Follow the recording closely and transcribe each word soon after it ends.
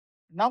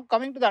Now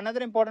coming to the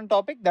another important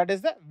topic, that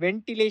is the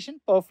ventilation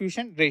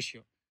perfusion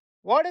ratio.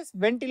 What is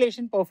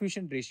ventilation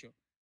perfusion ratio?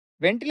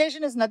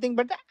 Ventilation is nothing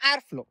but the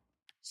airflow.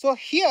 So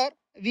here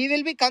we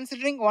will be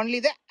considering only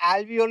the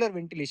alveolar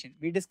ventilation.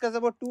 We discussed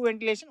about two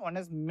ventilation, one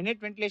is minute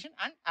ventilation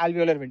and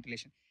alveolar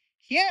ventilation.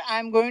 Here I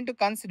am going to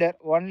consider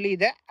only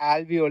the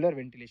alveolar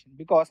ventilation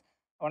because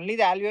only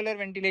the alveolar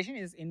ventilation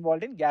is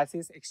involved in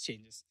gaseous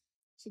exchanges.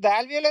 So the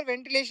alveolar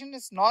ventilation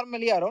is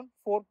normally around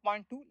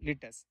 4.2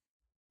 liters.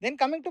 Then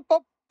coming to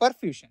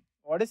perfusion.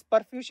 What is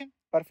perfusion?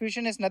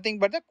 Perfusion is nothing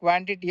but the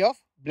quantity of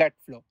blood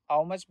flow.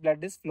 How much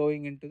blood is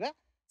flowing into the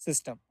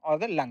system or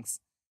the lungs.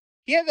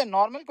 Here the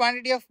normal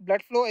quantity of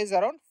blood flow is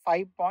around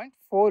 5.4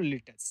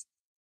 liters.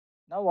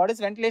 Now what is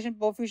ventilation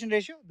perfusion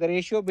ratio? The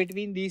ratio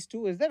between these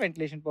two is the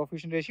ventilation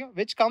perfusion ratio,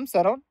 which comes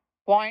around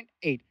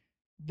 0.8.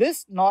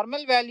 This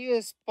normal value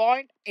is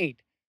 0.8,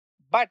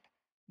 but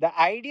the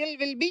ideal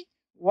will be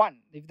 1.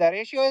 If the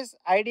ratio is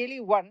ideally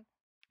 1,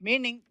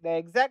 meaning the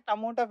exact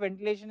amount of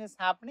ventilation is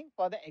happening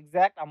for the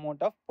exact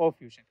amount of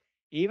perfusion.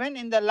 Even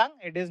in the lung,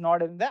 it is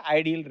not in the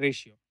ideal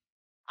ratio.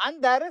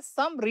 And there is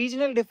some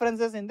regional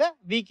differences in the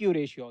VQ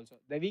ratio also.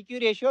 The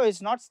VQ ratio is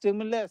not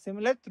similar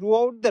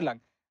throughout the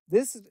lung.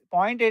 This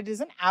 0.8 is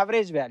an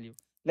average value.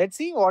 Let's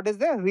see what is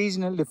the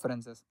regional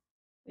differences.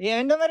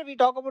 Whenever we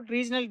talk about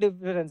regional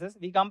differences,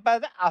 we compare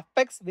the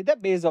apex with the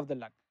base of the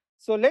lung.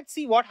 So let's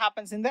see what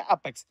happens in the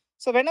apex.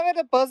 So whenever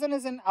the person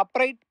is in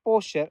upright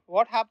posture,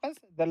 what happens?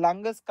 The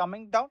lung is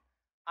coming down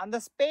and the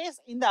space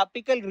in the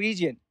apical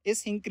region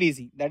is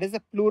increasing. That is,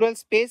 the pleural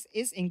space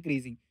is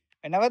increasing.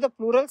 Whenever the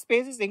pleural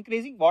space is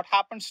increasing, what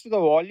happens to the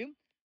volume?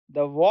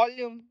 The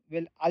volume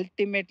will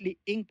ultimately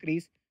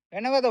increase.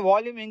 Whenever the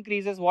volume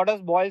increases, what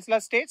does Boyle's law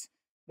states?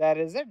 There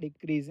is a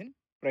decrease in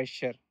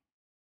pressure.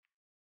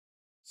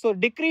 So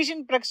decrease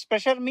in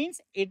pressure means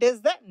it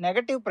is the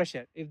negative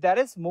pressure. If there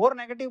is more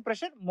negative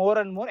pressure, more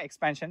and more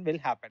expansion will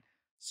happen.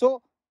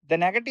 So the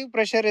negative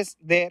pressure is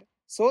there.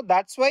 So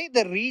that's why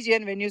the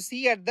region, when you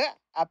see at the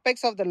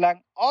apex of the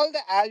lung, all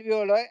the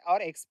alveoli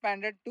are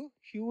expanded to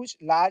huge,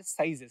 large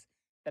sizes.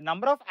 The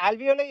number of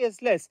alveoli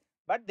is less,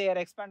 but they are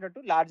expanded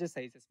to larger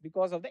sizes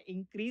because of the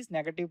increased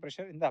negative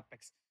pressure in the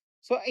apex.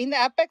 So in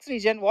the apex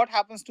region, what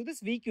happens to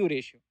this VQ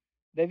ratio?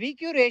 The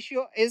VQ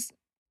ratio is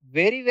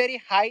very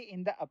high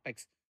in the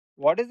apex.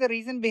 What is the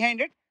reason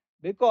behind it?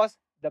 Because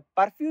the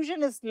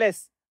perfusion is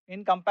less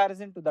in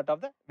comparison to that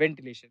of the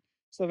ventilation.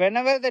 So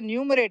whenever the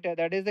numerator,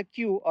 that is the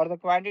Q or the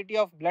quantity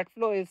of blood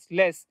flow is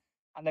less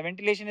and the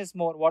ventilation is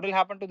more, what will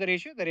happen to the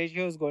ratio? The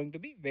ratio is going to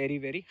be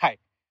very high.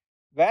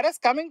 Whereas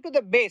coming to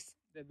the base,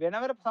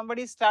 whenever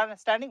somebody is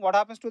standing, what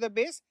happens to the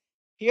base?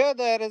 Here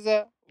there is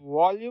a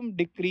volume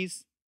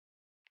decrease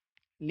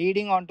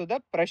leading on to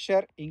the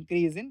pressure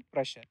increase in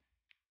pressure.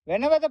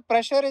 Whenever the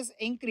pressure is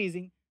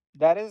increasing,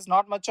 there is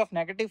not much of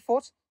negative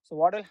force. So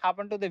what will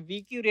happen to the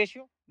VQ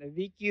ratio? The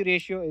VQ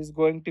ratio is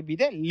going to be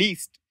the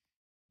least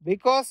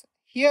because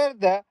here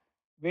the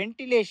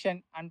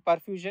ventilation and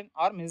perfusion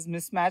are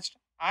mismatched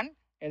and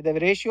the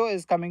ratio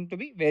is coming to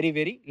be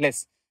very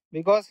less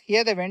because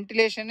here the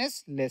ventilation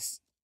is less.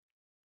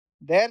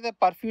 There the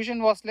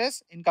perfusion was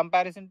less in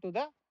comparison to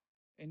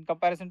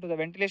the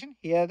ventilation.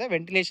 Here the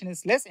ventilation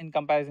is less in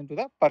comparison to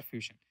the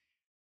perfusion.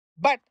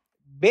 But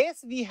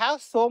base, we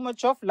have so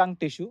much of lung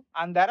tissue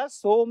and there are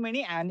so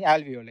many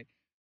alveoli.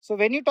 So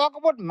when you talk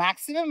about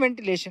maximum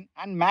ventilation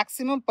and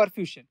maximum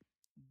perfusion,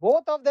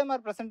 both of them are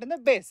present in the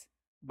base,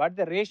 but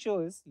the ratio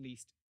is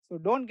least. So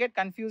don't get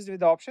confused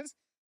with the options.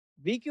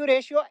 VQ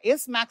ratio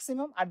is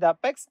maximum at the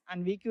apex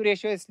and VQ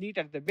ratio is least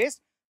at the base,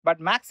 but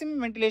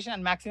maximum ventilation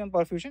and maximum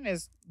perfusion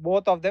is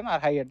both of them are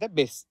high at the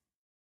base.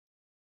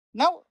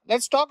 Now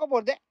let's talk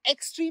about the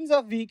extremes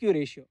of VQ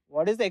ratio.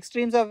 What is the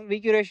extremes of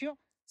VQ ratio?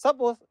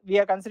 Suppose we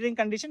are considering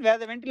condition where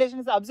the ventilation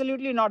is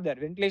absolutely not there.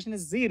 Ventilation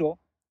is 0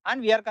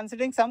 and we are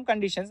considering some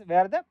conditions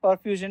where the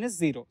perfusion is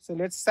 0. So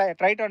let's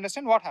try to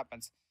understand what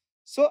happens.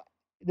 So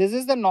this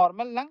is the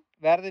normal lung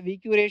where the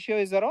VQ ratio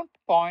is around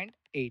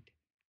 0.8.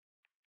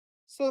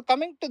 So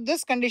coming to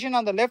this condition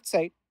on the left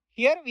side,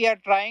 here we are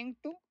trying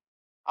to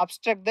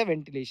obstruct the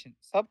ventilation.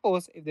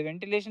 Suppose if the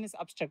ventilation is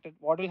obstructed,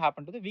 what will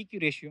happen to the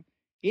VQ ratio?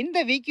 In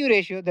the VQ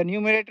ratio, the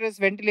numerator is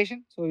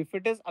ventilation. So if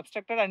it is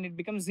obstructed and it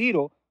becomes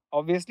 0,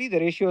 obviously the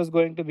ratio is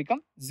going to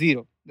become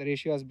 0. The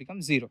ratio has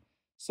become 0.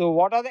 So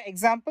what are the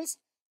examples?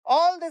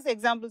 All these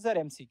examples are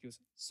MCQs.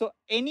 So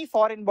any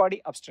foreign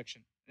body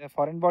obstruction. The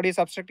foreign body is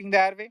obstructing the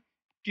airway,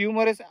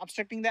 tumor is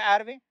obstructing the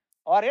airway,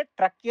 or a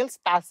tracheal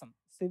spasm.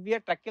 Severe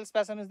tracheal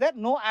spasm is there.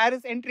 No air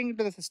is entering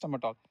into the system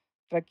at all.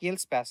 Tracheal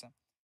spasm.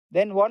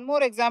 Then one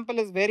more example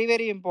is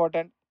very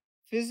important.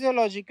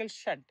 Physiological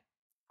shunt.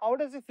 How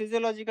does a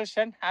physiological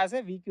shunt has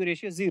a VQ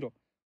ratio 0?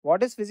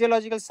 What is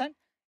physiological shunt?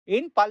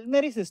 In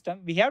pulmonary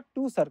system, we have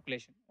two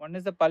circulation. One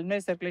is the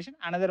pulmonary circulation,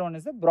 another one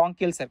is the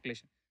bronchial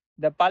circulation.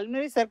 The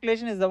pulmonary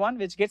circulation is the one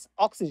which gets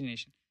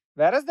oxygenation.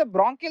 Whereas the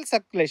bronchial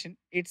circulation,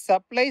 it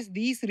supplies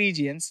these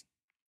regions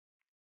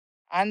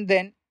and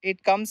then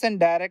it comes and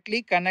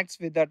directly connects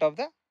with that of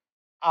the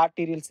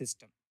arterial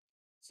system.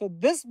 So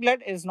this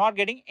blood is not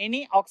getting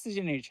any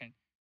oxygenation.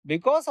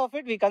 Because of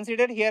it, we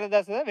consider here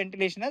the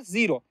ventilation as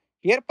 0.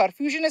 Here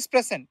perfusion is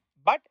present,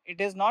 but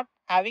it is not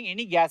having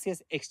any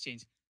gaseous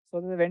exchange. So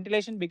the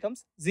ventilation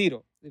becomes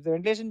 0. If the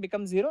ventilation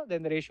becomes 0,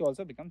 then the ratio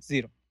also becomes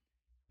 0.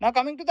 Now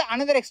coming to the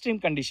another extreme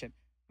condition,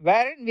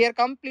 wherein we are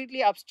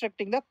completely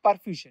obstructing the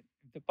perfusion.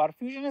 If the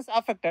perfusion is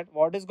affected,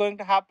 what is going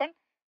to happen?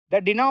 The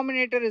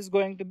denominator is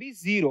going to be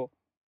 0.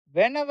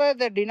 Whenever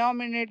the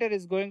denominator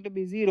is going to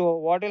be 0,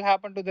 what will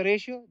happen to the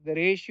ratio? The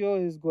ratio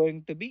is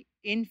going to be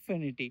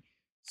infinity.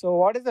 So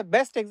what is the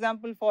best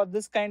example for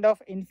this kind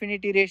of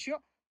infinity ratio?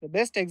 The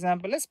best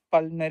example is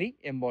pulmonary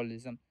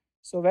embolism.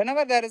 So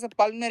whenever there is a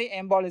pulmonary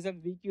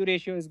embolism, VQ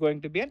ratio is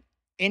going to be an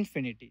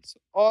infinity. So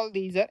all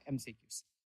these are MCQs.